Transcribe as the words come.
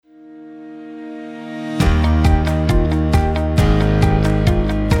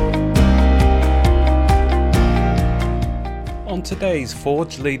today's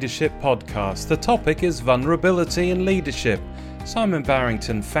Forge Leadership podcast. The topic is vulnerability in leadership. Simon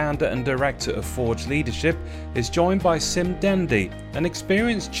Barrington, founder and director of Forge Leadership, is joined by Sim Dendy, an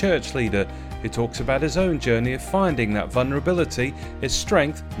experienced church leader who talks about his own journey of finding that vulnerability is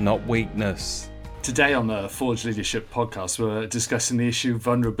strength, not weakness. Today on the Forge Leadership podcast, we're discussing the issue of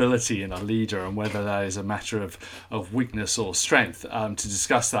vulnerability in a leader and whether that is a matter of weakness or strength. To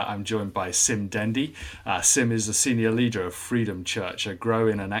discuss that, I'm joined by Sim Dendy. Sim is the senior leader of Freedom Church, a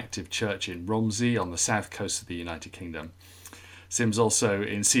growing and active church in Romsey on the south coast of the United Kingdom. Sim's also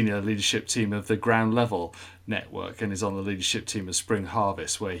in senior leadership team of the Ground Level Network and is on the leadership team of Spring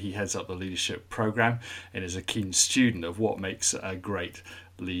Harvest, where he heads up the leadership program and is a keen student of what makes a great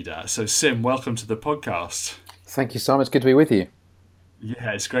leader. So Sim, welcome to the podcast. Thank you, Simon. It's good to be with you.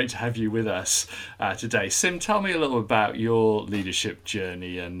 Yeah, it's great to have you with us today. Sim, tell me a little about your leadership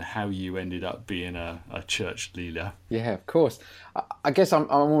journey and how you ended up being a church leader. Yeah, of course. I guess I'm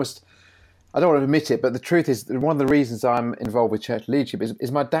almost, I don't want to admit it, but the truth is one of the reasons I'm involved with church leadership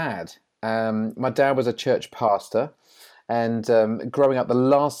is my dad. My dad was a church pastor, and growing up, the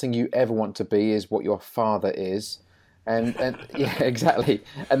last thing you ever want to be is what your father is. And yeah, exactly.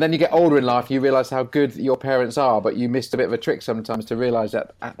 And then you get older in life, you realise how good your parents are, but you missed a bit of a trick sometimes to realise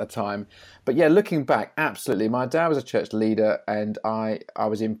that at the time. But yeah, looking back, absolutely. My dad was a church leader, and I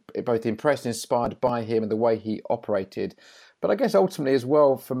was both impressed and inspired by him and the way he operated. But I guess ultimately as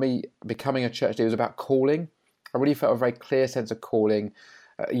well, for me, becoming a church leader was about calling. I really felt a very clear sense of calling.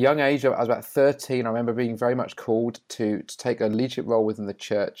 At a young age, I was about 13. I remember being very much called to take a leadership role within the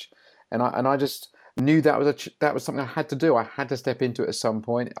church, and I just knew that was something I had to do. I had to step into it at some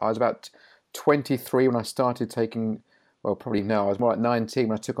point. I was about 23 when I started taking, well, probably no, I was more like 19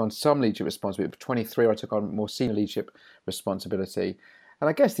 when I took on some leadership responsibility. But 23 when I took on more senior leadership responsibility. And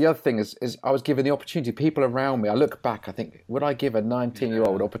I guess the other thing is I was given the opportunity. People around me, I look back, I think, would I give a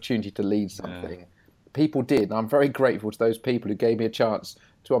 19-year-old opportunity to lead something? Yeah. People did, and I'm very grateful to those people who gave me a chance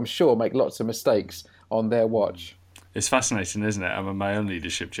to, I'm sure, make lots of mistakes on their watch. It's fascinating, isn't it? I mean, my own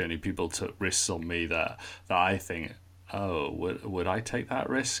leadership journey, people took risks on me that I think, oh, would I take that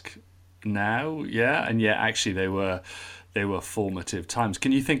risk now? Yeah, and yet actually they were formative times.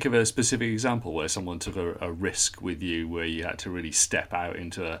 Can you think of a specific example where someone took a risk with you, where you had to really step out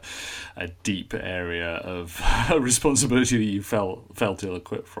into a deep area of responsibility that you felt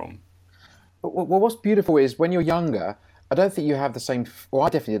ill-equipped from? Well, what's beautiful is when you're younger, I don't think you have the same, or I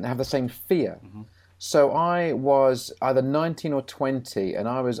definitely didn't have the same fear. Mm-hmm. So I was either 19 or 20, and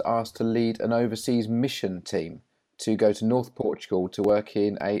I was asked to lead an overseas mission team to go to North Portugal to work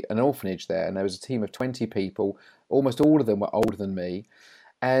in an orphanage there. And there was a team of 20 people. Almost all of them were older than me.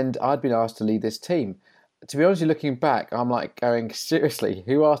 And I'd been asked to lead this team. To be honest, looking back, I'm like going, seriously,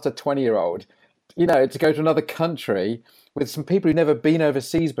 who asked a 20-year-old, to go to another country with some people who've never been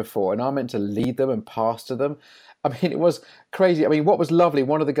overseas before, and I'm meant to lead them and pastor them? I mean, it was crazy. I mean, what was lovely,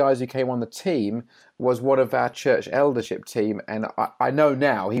 one of the guys who came on the team was one of our church eldership team, and I know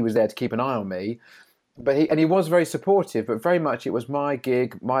now he was there to keep an eye on me, but he was very supportive, but very much it was my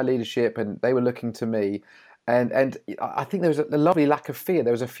gig, my leadership, and they were looking to me. And I think there was a lovely lack of fear.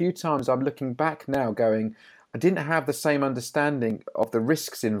 There was a few times I'm looking back now going, I didn't have the same understanding of the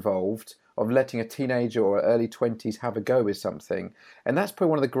risks involved of letting a teenager or early 20s have a go with something. And that's probably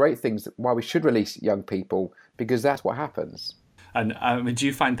one of the great things why we should release young people, because that's what happens. And I mean, do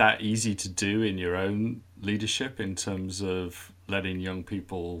you find that easy to do in your own leadership in terms of letting young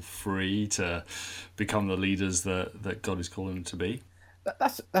people free to become the leaders that God is calling them to be?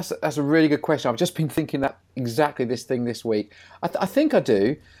 That's a really good question. I've just been thinking that exactly this week. I think I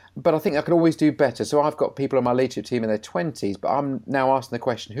do, but I think I could always do better. So I've got people on my leadership team in their 20s, but I'm now asking the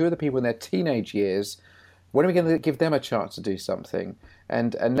question, who are the people in their teenage years? When are we going to give them a chance to do something?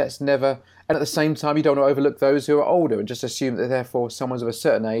 And let's never, and at the same time, you don't want to overlook those who are older and just assume that therefore someone's of a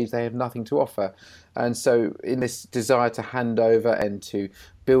certain age, they have nothing to offer. And so in this desire to hand over and to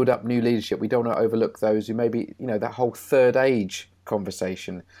build up new leadership, we don't want to overlook those who maybe, that whole third age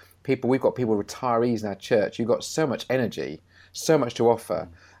conversation. We've got people, retirees in our church, you've got so much energy, so much to offer.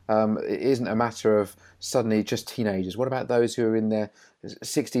 It isn't a matter of suddenly just teenagers. What about those who are in their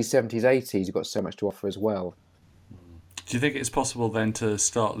 60s, 70s, 80s? You've got so much to offer as well. Do you think it's possible then to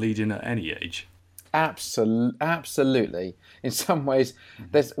start leading at any age? Absolutely. In some ways,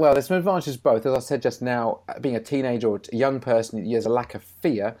 there's some advantages both. As I said just now, being a teenager or a young person, there's a lack of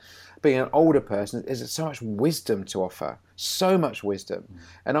fear. Being an older person, there's so much wisdom to offer, so much wisdom.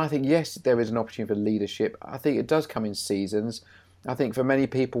 And I think, yes, there is an opportunity for leadership. I think it does come in seasons. I think for many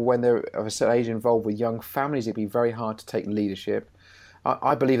people, when they're of a certain age involved with young families, it'd be very hard to take leadership.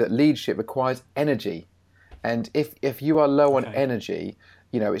 I believe that leadership requires energy. And if you are low on Okay. energy,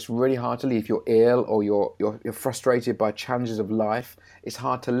 it's really hard to lead. If you're ill or you're frustrated by challenges of life, it's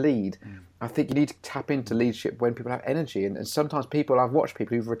hard to lead. I think you need to tap into leadership when people have energy. And sometimes I've watched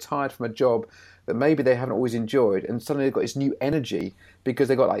people who've retired from a job that maybe they haven't always enjoyed, and suddenly they've got this new energy because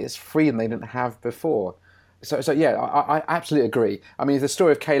they got like this freedom they didn't have before. So yeah, I absolutely agree. I mean, the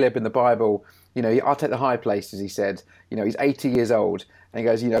story of Caleb in the Bible, I'll take the high places, he said. He's 80 years old, and he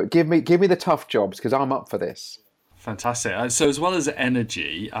goes, give me the tough jobs because I'm up for this. Fantastic. So as well as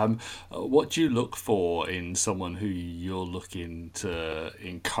energy, what do you look for in someone who you're looking to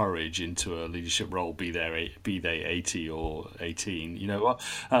encourage into a leadership role, be they 80 or 18?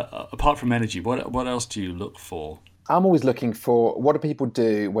 Apart from energy, what else do you look for? I'm always looking for, what do people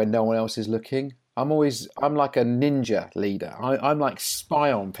do when no one else is looking? I'm like a ninja leader. I'm like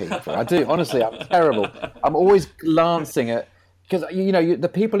spy on people. I do, honestly, I'm terrible. I'm always glancing at, because,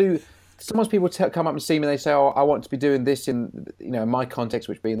 the people who, sometimes people come up and see me and they say, oh, I want to be doing this in, my context,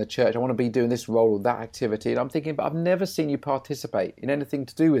 which being the church. I want to be doing this role or that activity. And I'm thinking, but I've never seen you participate in anything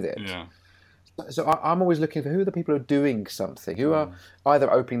to do with it. Yeah. So I'm always looking for who are the people who are doing something, who are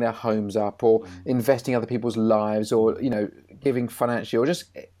either opening their homes up or investing in other people's lives or, giving financially or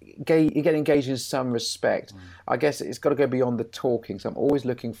just get engaged in some respect. I guess it's got to go beyond the talking. So I'm always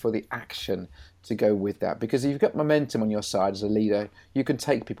looking for the action to go with that, because if you've got momentum on your side as a leader, you can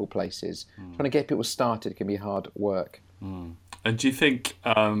take people places. Trying to get people started can be hard work. And do you think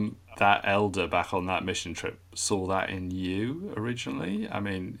that elder back on that mission trip saw that in you originally? I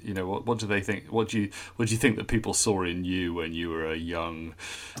mean, what do they think? What do you think that people saw in you when you were a young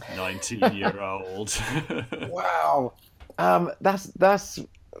 19-year-old? Wow, that's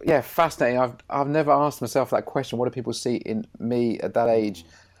fascinating. I've never asked myself that question. What do people see in me at that age?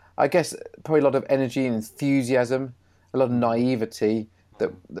 I guess probably a lot of energy and enthusiasm, a lot of naivety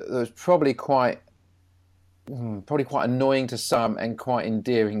that was probably quite annoying to some and quite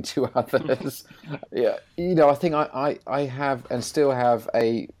endearing to others. Yeah, I think I have and still have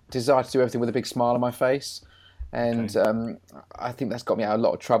a desire to do everything with a big smile on my face, and I think that's got me out of a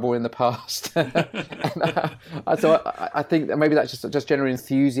lot of trouble in the past. So I think that maybe that's just general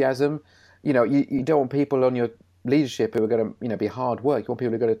enthusiasm. You don't want people on your leadership who are going to be hard work. You want people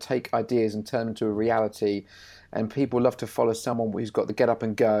who are going to take ideas and turn them into a reality. And people love to follow someone who's got the get up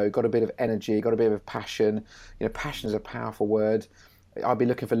and go, got a bit of energy, got a bit of passion. Passion is a powerful word. I'll be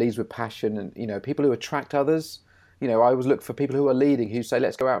looking for leaders with passion and, people who attract others. I always look for people who are leading, who say,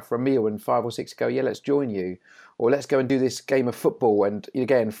 let's go out for a meal, and 5 or 6 go, yeah, let's join you. Or let's go and do this game of football, and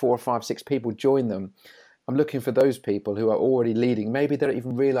again, 4 or 5, 6 people join them. I'm looking for those people who are already leading. Maybe they don't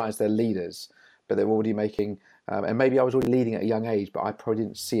even realize they're leaders, but they're already making, and maybe I was already leading at a young age, but I probably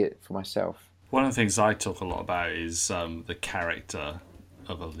didn't see it for myself. One of the things I talk a lot about is the character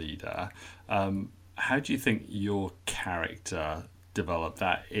of a leader. How do you think your character developed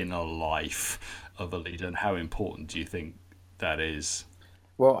that inner life of a leader, and how important do you think that is?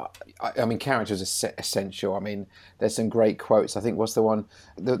 Well, I mean, character is essential. I mean, there's some great quotes. I think what's the one?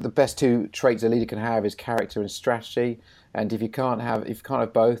 The best 2 traits a leader can have is character and strategy. And if you can't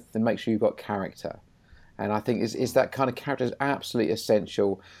have both, then make sure you've got character. And I think is that kind of character is absolutely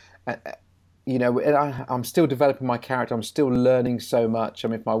essential. And I'm still developing my character. I'm still learning so much. I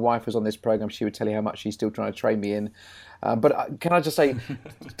mean, if my wife was on this program, she would tell you how much she's still trying to train me in. But can I just say,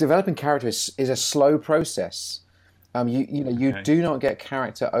 developing character is a slow process. You do not get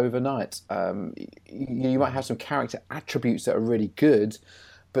character overnight. You might have some character attributes that are really good,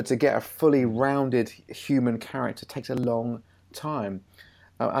 but to get a fully rounded human character takes a long time.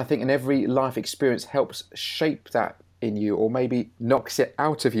 I think, and every life experience helps shape that in you, or maybe knocks it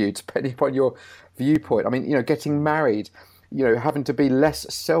out of you, depending upon your viewpoint. I mean, getting married, having to be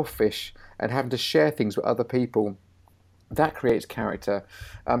less selfish and having to share things with other people, that creates character.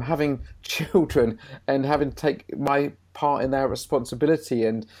 Having children and having to take my part in their responsibility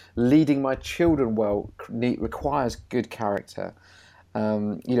and leading my children well requires good character.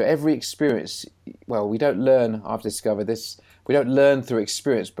 Every experience, well, we don't learn, I've discovered this, we don't learn through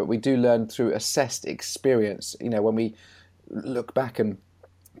experience, but we do learn through assessed experience. When we look back and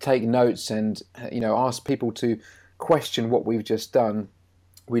take notes and, ask people to question what we've just done,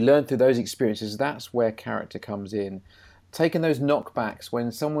 we learn through those experiences. That's where character comes in. Taking those knockbacks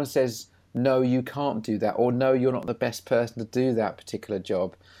when someone says, no, you can't do that, or no, you're not the best person to do that particular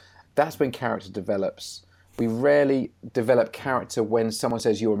job, that's when character develops. We rarely develop character when someone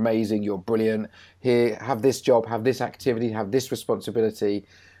says, you're amazing, you're brilliant, here, have this job, have this activity, have this responsibility.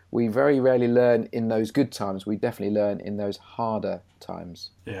 we very rarely learn in those good times. We definitely learn in those harder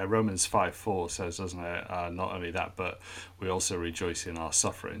times. Yeah, Romans 5:4 says, doesn't it? Not only that, but we also rejoice in our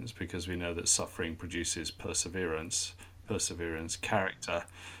sufferings, because we know that suffering produces perseverance, character,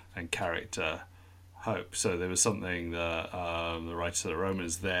 and character, hope. So there was something that the writer of the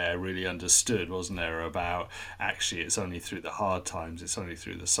Romans there really understood, wasn't there, about actually it's only through the hard times, it's only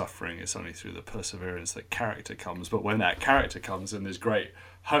through the suffering, it's only through the perseverance that character comes. But when that character comes, then there's great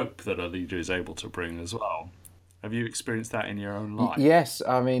hope that a leader is able to bring as well. Have you experienced that in your own life? Yes,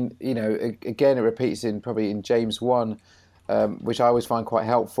 I mean, again, it repeats probably in James 1, which I always find quite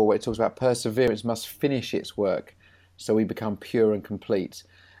helpful, where it talks about perseverance must finish its work, so we become pure and complete.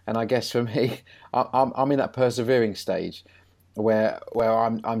 And I guess for me, I'm in that persevering stage, where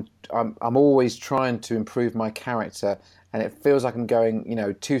I'm always trying to improve my character, and it feels like I'm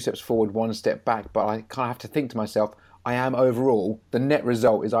going 2 steps forward, 1 step back. But I kind of have to think to myself, I am overall, the net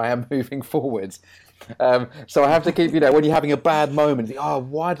result is I am moving forwards. So I have to keep, when you're having a bad moment, think, oh,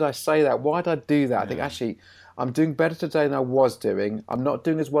 why did I say that? Why did I do that? I think actually I'm doing better today than I was doing. I'm not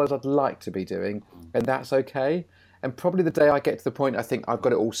doing as well as I'd like to be doing, and that's okay. And probably the day I get to the point I think I've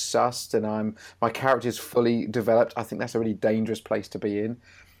got it all sussed and my character is fully developed, I think that's a really dangerous place to be in.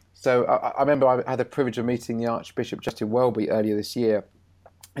 So I remember I had the privilege of meeting the Archbishop Justin Welby earlier this year,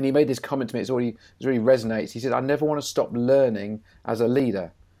 and he made this comment to me. It really resonates. He said, "I never want to stop learning as a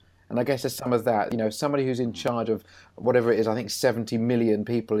leader." And I guess there's some of that. Somebody who's in charge of whatever it is, I think 70 million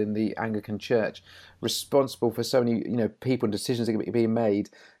people in the Anglican Church, responsible for so many people and decisions that are being made,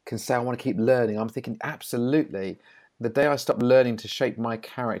 can say, I want to keep learning. I'm thinking, absolutely. The day I stop learning to shape my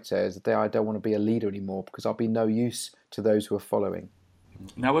character is the day I don't want to be a leader anymore, because I'll be no use to those who are following.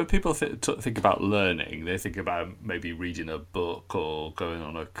 Now, when people think about learning, they think about maybe reading a book or going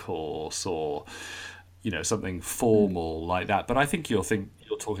on a course or something formal like that. But I think you're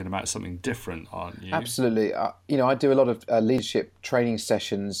talking about something different, aren't you? Absolutely. I do a lot of leadership training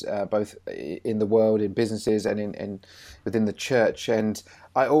sessions, both in the world, in businesses, and in within the church. And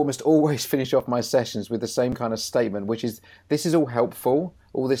I almost always finish off my sessions with the same kind of statement, which is, this is all helpful,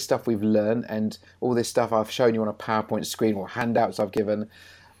 all this stuff we've learned and all this stuff I've shown you on a PowerPoint screen or handouts I've given.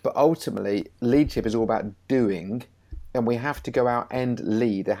 But ultimately, leadership is all about doing. And we have to go out and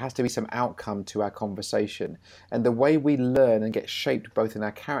lead. There has to be some outcome to our conversation. And the way we learn and get shaped both in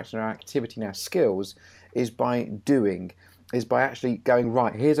our character and our activity and our skills is by doing, is by actually going,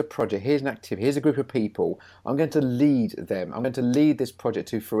 right, here's a project, here's an activity, here's a group of people. I'm going to lead them. I'm going to lead this project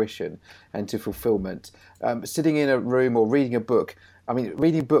to fruition and to fulfillment. Sitting in a room or reading a book. I mean,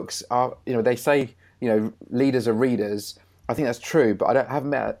 reading books are, they say, leaders are readers. I think that's true, but I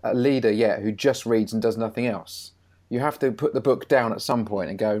haven't met a leader yet who just reads and does nothing else. You have to put the book down at some point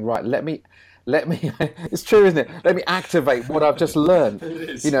and go, right, let me, it's true, isn't it? Let me activate what I've just learned.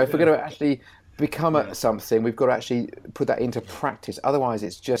 If we're going to actually become something, we've got to actually put that into practice. Otherwise,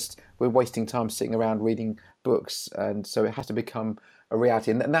 it's just, we're wasting time sitting around reading books. And so it has to become a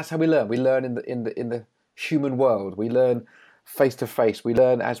reality. And that's how we learn. We learn in the human world. We learn face to face. We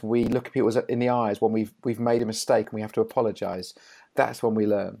learn as we look at people in the eyes when we've made a mistake and we have to apologize. That's when we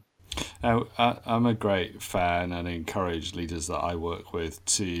learn. Now, I'm a great fan and encourage leaders that I work with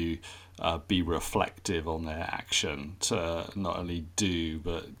to be reflective on their action, to not only do,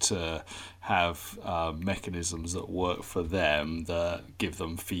 but to have mechanisms that work for them, that give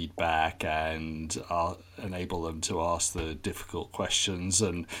them feedback and enable them to ask the difficult questions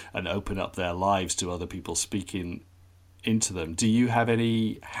and open up their lives to other people speaking into them. Do you have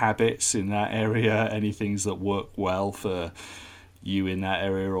any habits in that area, any things that work well for you in that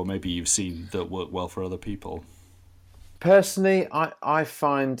area, or maybe you've seen that work well for other people? Personally, I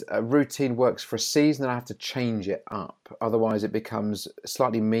find a routine works for a season and I have to change it up. Otherwise, it becomes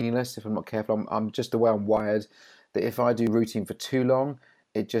slightly meaningless if I'm not careful. I'm just the way I'm wired, that if I do routine for too long,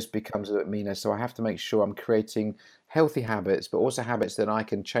 it just becomes a bit meaner. So I have to make sure I'm creating healthy habits, but also habits that I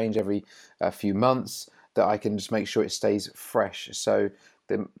can change every few months, that I can just make sure it stays fresh. So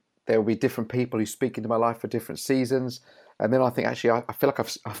there will be different people who speak into my life for different seasons. And then I think, actually, I feel like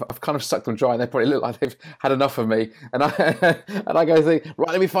I've kind of sucked them dry, and they probably look like they've had enough of me. And I go think,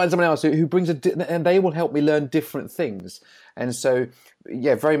 right, let me find someone else who brings and they will help me learn different things. And so,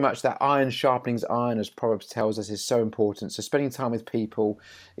 yeah, very much that iron sharpenings iron, as Proverbs tells us, is so important. So spending time with people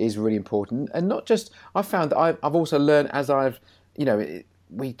is really important. And not just, I found that I've also learned as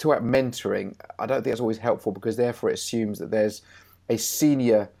we talk about mentoring. I don't think that's always helpful, because therefore it assumes that there's a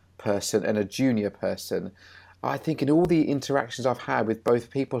senior person and a junior person. I think in all the interactions I've had with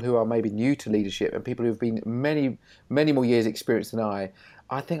both people who are maybe new to leadership and people who've been many, many more years experience than I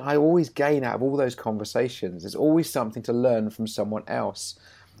think I always gain out of all those conversations. There's always something to learn from someone else.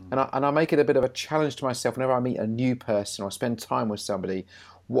 And I make it a bit of a challenge to myself whenever I meet a new person or spend time with somebody.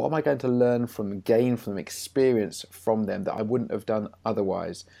 What am I going to learn from them, gain from them, experience from them that I wouldn't have done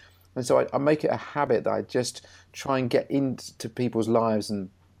otherwise? And so I make it a habit that I just try and get into people's lives, and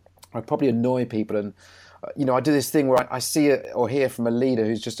I probably annoy people. And I do this thing where I see it or hear from a leader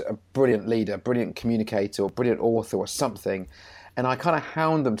who's just a brilliant leader, brilliant communicator, or brilliant author or something, and I kind of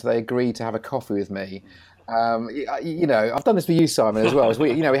hound them till they agree to have a coffee with me. I've done this for you, Simon, as well. As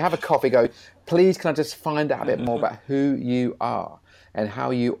we have a coffee, go, please, can I just find out a bit more about who you are and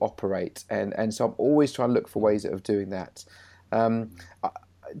how you operate? And so I'm always trying to look for ways of doing that. And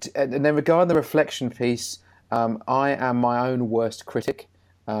then regarding the reflection piece, I am my own worst critic.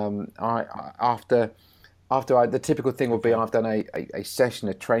 The typical thing would be I've done a session,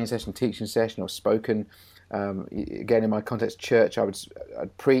 a training session, teaching session, or spoken. Again, in my context, church,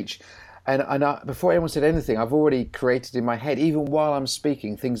 I'd preach. And before anyone said anything, I've already created in my head, even while I'm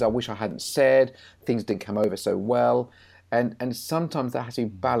speaking, things I wish I hadn't said, things didn't come over so well. And sometimes that has to be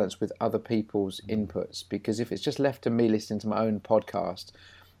balanced with other people's inputs, because if it's just left to me listening to my own podcast,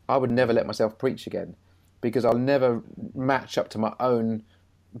 I would never let myself preach again, because I'll never match up to my own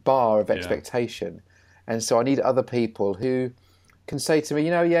bar of expectation. And so I need other people who can say to me,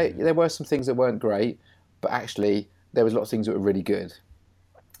 there were some things that weren't great, but actually there was lots of things that were really good.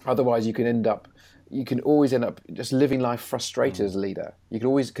 Otherwise, you can always end up just living life frustrated as a leader. You can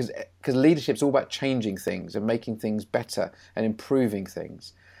always, because leadership's all about changing things and making things better and improving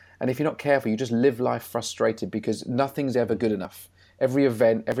things. And if you're not careful, you just live life frustrated because nothing's ever good enough. Every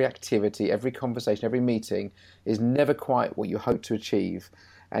event, every activity, every conversation, every meeting is never quite what you hope to achieve.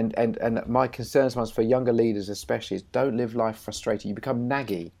 And my concern sometimes for younger leaders especially is don't live life frustrated. You become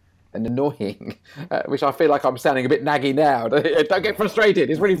naggy and annoying, which I feel like I'm sounding a bit naggy now. Don't get frustrated.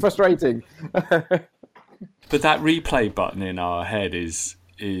 It's really frustrating. But that replay button in our head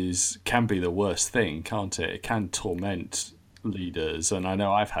can be the worst thing, can't it? It can torment leaders, and I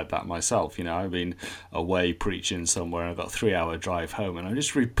know I've had that myself. I've been away preaching somewhere, I've got a 3-hour drive home, and I'm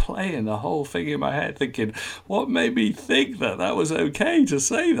just replaying the whole thing in my head, thinking, what made me think that was okay to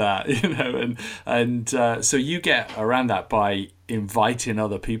say that? And so you get around that by inviting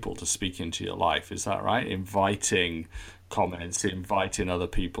other people to speak into your life. Is that right? Inviting comments, inviting other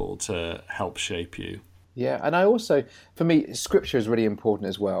people to help shape you. Yeah, and I also, for me, Scripture is really important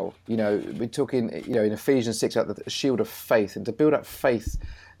as well. We're talking, in Ephesians 6 about the shield of faith, and to build up faith,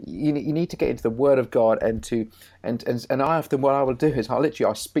 you need to get into the Word of God, and I often, what I will do is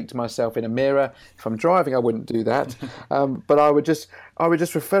I'll speak to myself in a mirror. If I'm driving, I wouldn't do that, but I would just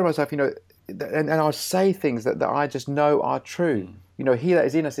refer to myself, and I'll say things that I just know are true. He that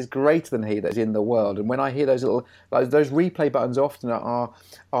is in us is greater than he that is in the world. And when I hear those replay buttons, often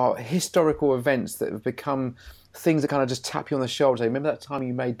are historical events that have become things that kind of just tap you on the shoulder. Say, remember that time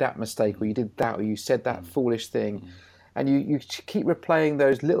you made that mistake, or you did that, or you said that foolish thing. And you keep replaying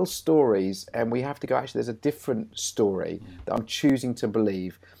those little stories, and we have to go, actually, there's a different story that I'm choosing to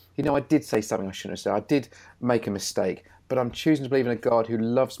believe. I did say something I shouldn't have said. I did make a mistake. But I'm choosing to believe in a God who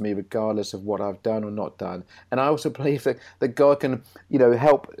loves me regardless of what I've done or not done. And I also believe that God can,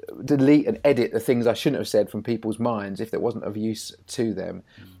 help delete and edit the things I shouldn't have said from people's minds if it wasn't of use to them.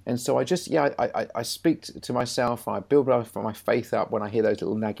 And so I speak to myself, I build my faith up when I hear those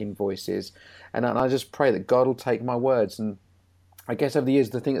little nagging voices. And I just pray that God will take my words. And I guess over the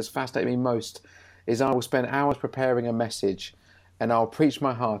years, the thing that's fascinated me most is I will spend hours preparing a message, and I'll preach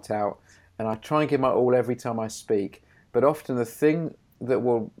my heart out, and I try and give my all every time I speak. But often the thing that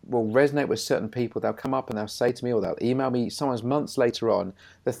will resonate with certain people, they'll come up and they'll say to me, or they'll email me sometimes months later on,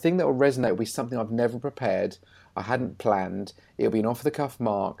 the thing that will resonate will be something I've never prepared, I hadn't planned, it'll be an off-the-cuff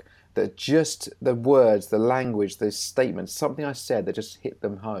mark, that just the words, the language, the statements, something I said that just hit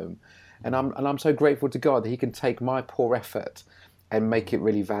them home. And I'm so grateful to God that he can take my poor effort and make it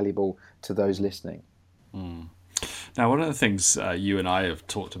really valuable to those listening. Now, one of the things you and I have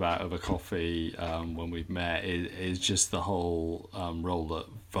talked about over coffee when we've met is just the whole role that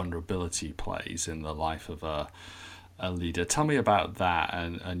vulnerability plays in the life of a leader. Tell me about that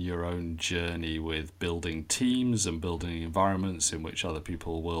and your own journey with building teams and building environments in which other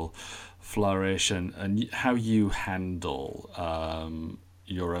people will flourish, and how you handle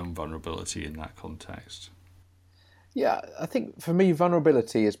your own vulnerability in that context. Yeah, I think for me,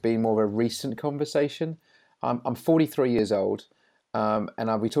 vulnerability has been more of a recent conversation. I'm 43 years old,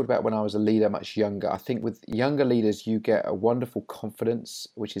 and we talked about when I was a leader much younger. I think with younger leaders, you get a wonderful confidence,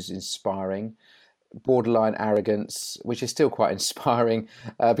 which is inspiring. borderline arrogance, which is still quite inspiring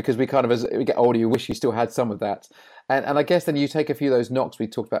because we kind of, as we get older, you wish you still had some of that. And I guess then you take a few of those knocks we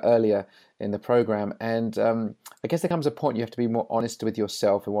talked about earlier in the program, and I guess there comes a point you have to be more honest with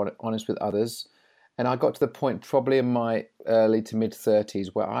yourself and more honest with others. And I got to the point probably in my early to mid 30s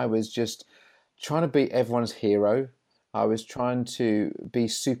where I was just trying to be everyone's hero. I was trying to be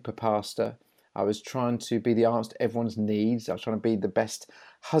super pastor. I was trying to be the answer to everyone's needs. I was trying to be the best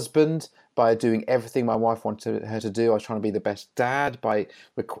husband by doing everything my wife wanted her to do. I was trying to be the best dad by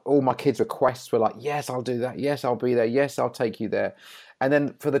all my kids' requests were like, yes, I'll do that. Yes, I'll be there. Yes, I'll take you there. And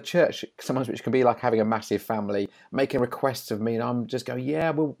then for the church, sometimes which can be like having a massive family, making requests of me, and I'm just going, yeah,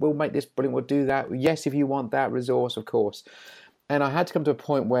 we'll make this brilliant. We'll do that. Yes, if you want that resource, of course. And I had to come to a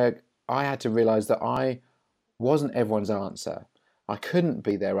point where I had to realize that I wasn't everyone's answer. I couldn't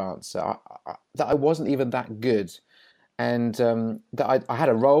be their answer. That I wasn't even that good. And that I had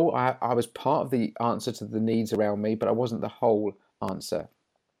a role. I was part of the answer to the needs around me, but I wasn't the whole answer.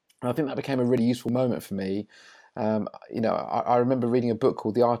 And I think that became a really useful moment for me. I remember reading a book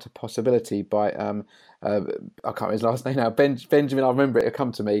called The Art of Possibility by, I can't remember his last name now, Benjamin, I remember it, it'll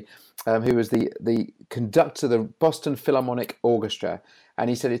come to me, who was the conductor of the Boston Philharmonic Orchestra. And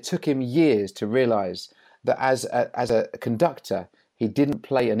he said it took him years to realize that as a conductor, he didn't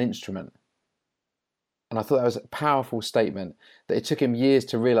play an instrument. And I thought that was a powerful statement, that it took him years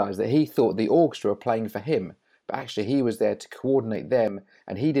to realize that he thought the orchestra were playing for him, but actually he was there to coordinate them,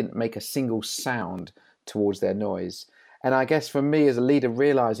 and he didn't make a single sound towards their noise. And I guess for me as a leader,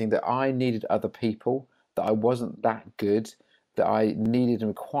 realizing that I needed other people, that I wasn't that good, that I needed and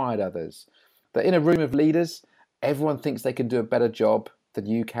required others, that in a room of leaders, everyone thinks they can do a better job than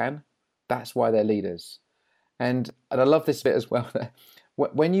you can. That's why they're leaders. And I love this bit as well.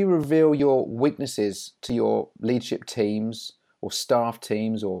 When you reveal your weaknesses to your leadership teams or staff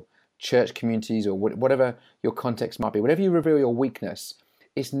teams or church communities or whatever your context might be, whenever you reveal your weakness,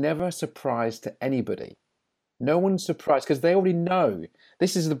 it's never a surprise to anybody. No one's surprised because they already know.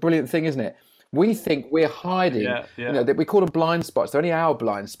 This is the brilliant thing, isn't it? We think we're hiding. That we call them blind spots. They're only our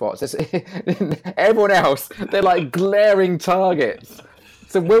blind spots. Everyone else, they're like glaring targets.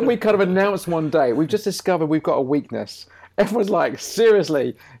 So when we kind of announce one day, we've just discovered we've got a weakness. Everyone's like,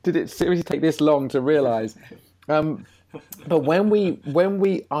 seriously, did it seriously take this long to realize? But when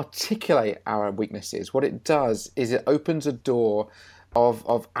we articulate our weaknesses, what it does is it opens a door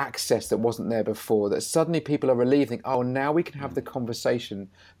of access that wasn't there before, that suddenly people are relieved, think, oh, now we can have the conversation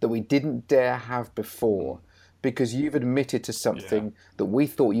that we didn't dare have before because you've admitted to something that we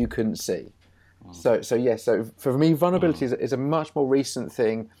thought you couldn't see. So for me, vulnerability is a much more recent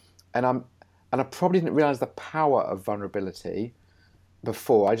thing, and I probably didn't realize the power of vulnerability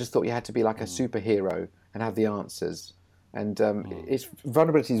before. I just thought you had to be like a superhero and have the answers. And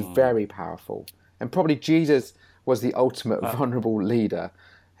vulnerability is very powerful. And probably Jesus was the ultimate vulnerable leader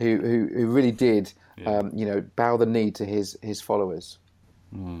who really did, bow the knee to his followers.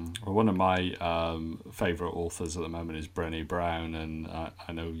 Well, one of my favourite authors at the moment is Brené Brown, and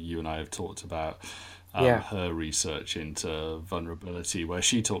I know you and I have talked about her research into vulnerability, where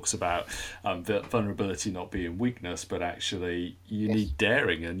she talks about vulnerability not being weakness, but actually you need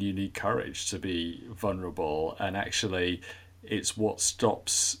daring and you need courage to be vulnerable, and actually it's what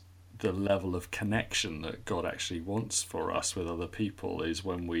stops the level of connection that God actually wants for us with other people, is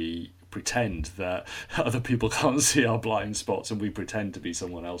when we pretend that other people can't see our blind spots and we pretend to be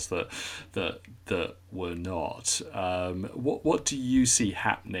someone else that we're not. What do you see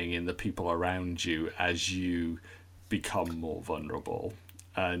happening in the people around you as you become more vulnerable?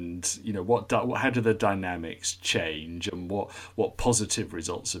 And how do the dynamics change, and what positive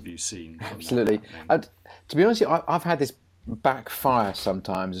results have you seen from Absolutely. To be honest, I've had this backfire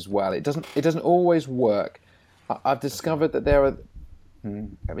sometimes as well. It doesn't always work. I've discovered that there are,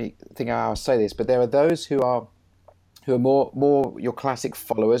 I mean, I think I'll say this, but there are those who are more your classic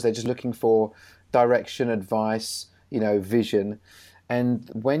followers. They're just looking for direction, advice, vision. And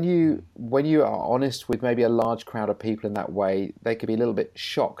when you are honest with maybe a large crowd of people in that way, they could be a little bit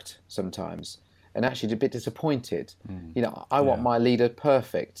shocked sometimes, and actually a bit disappointed. I want my leader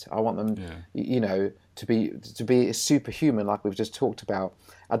perfect. I want them, to be superhuman, like we've just talked about.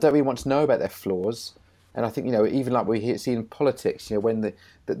 I don't really want to know about their flaws. And I think, even like we see in politics, when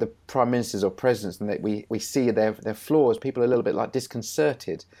the prime ministers or presidents, and we see their flaws, people are a little bit like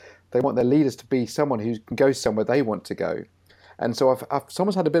disconcerted. They want their leaders to be someone who can go somewhere they want to go. And so I've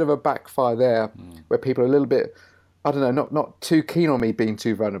almost had a bit of a backfire there, where people are a little bit, I don't know, not too keen on me being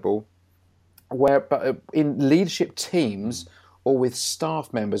too vulnerable. But in leadership teams or with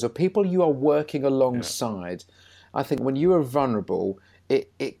staff members or people you are working alongside, I think when you are vulnerable,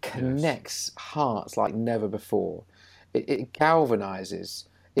 It connects hearts like never before. It galvanizes.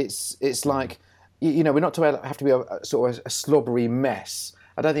 It's like, we're not to have to be a sort of a slobbery mess.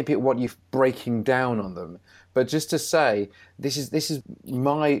 I don't think people want you breaking down on them, but just to say, this is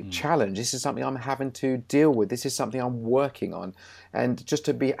my challenge. This is something I'm having to deal with. This is something I'm working on, and just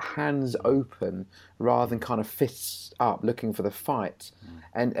to be hands open rather than kind of fists up looking for the fight,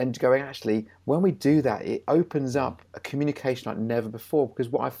 and going, actually, when we do that, it opens up a communication like never before. Because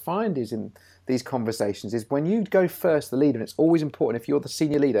what I find is in these conversations is when you go first, the leader, and it's always important. If you're the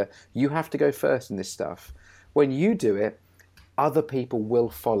senior leader, you have to go first in this stuff. When you do it, other people will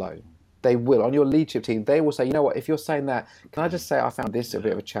follow. They will. On your leadership team, they will say, you know what, if you're saying that, can I just say I found this a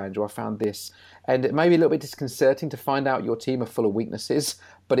bit of a challenge, or I found this. And it may be a little bit disconcerting to find out your team are full of weaknesses,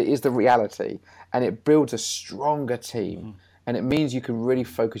 but it is the reality. And it builds a stronger team. And it means you can really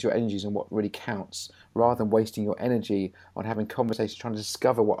focus your energies on what really counts, rather than wasting your energy on having conversations, trying to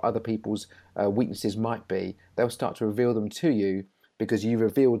discover what other people's weaknesses might be. They'll start to reveal them to you because you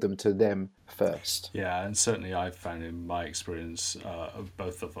revealed them to them first. Yeah, and certainly I've found in my experience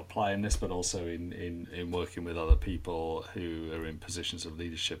both of applying this, but also in working with other people who are in positions of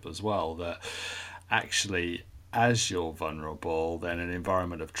leadership as well, that actually, as you're vulnerable, then an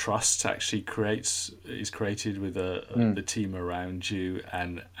environment of trust actually is created with the team around you.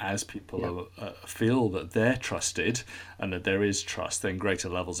 And as people feel that they're trusted and that there is trust, then greater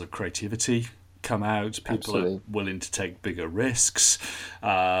levels of creativity come out. People are willing to take bigger risks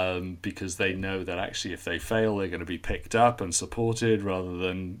because they know that actually if they fail, they're going to be picked up and supported rather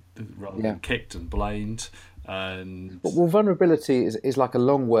than kicked and blamed. And well, vulnerability is like a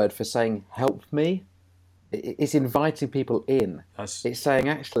long word for saying help me. It's inviting people in. It's saying,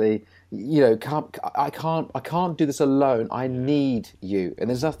 actually, I can't do this alone. I need you.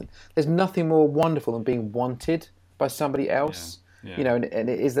 And there's nothing more wonderful than being wanted by somebody else. And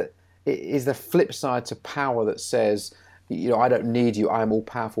it is the flip side to power that says, I don't need you. I am all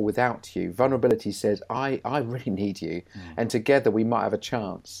powerful without you. Vulnerability says, I really need you, and together we might have a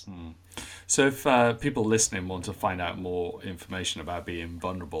chance. So if people listening want to find out more information about being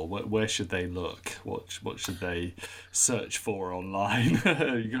vulnerable, where should they look? What should they search for online?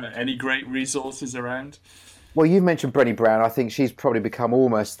 You got any great resources around? Well, you mentioned Brené Brown. I think she's probably become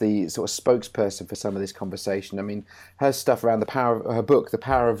almost the sort of spokesperson for some of this conversation. I mean, her stuff around her book, The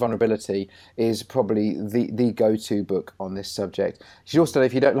Power of Vulnerability, is probably the go-to book on this subject. She's also,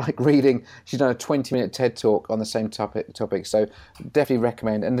 if you don't like reading, she's done a 20-minute TED Talk on the same topic. So definitely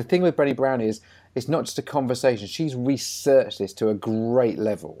recommend. And the thing with Brené Brown is, it's not just a conversation. She's researched this to a great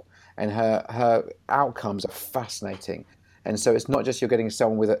level, and her outcomes are fascinating. And so it's not just you're getting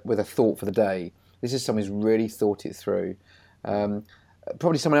someone with a thought for the day. This is someone who's really thought it through.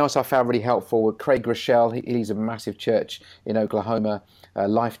 Probably someone else I found really helpful, Craig Groeschel. He leads a massive church in Oklahoma,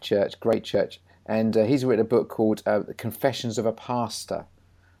 Life Church, great church. And he's written a book called Confessions of a Pastor,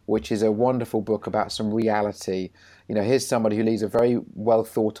 which is a wonderful book about some reality. Here's somebody who leads a very well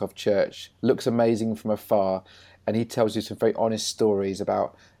thought of church, looks amazing from afar, and he tells you some very honest stories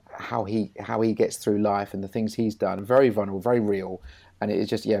about how he gets through life and the things he's done. Very vulnerable, very real. And it is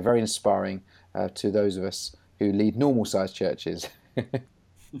just, very inspiring to those of us who lead normal-sized churches.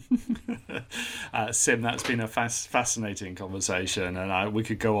 Sim, that's been a fascinating conversation, and we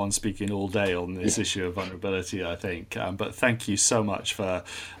could go on speaking all day on this issue of vulnerability, I think. But thank you so much for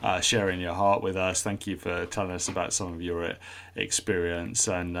sharing your heart with us. Thank you for telling us about some of your experience,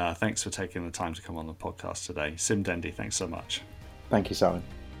 and thanks for taking the time to come on the podcast today. Sim Dendy, thanks so much. Thank you, Simon.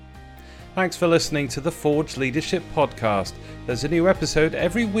 Thanks for listening to the Forge Leadership Podcast. There's a new episode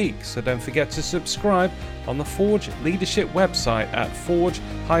every week, so don't forget to subscribe on the Forge Leadership website at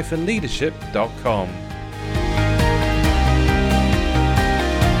forge-leadership.com.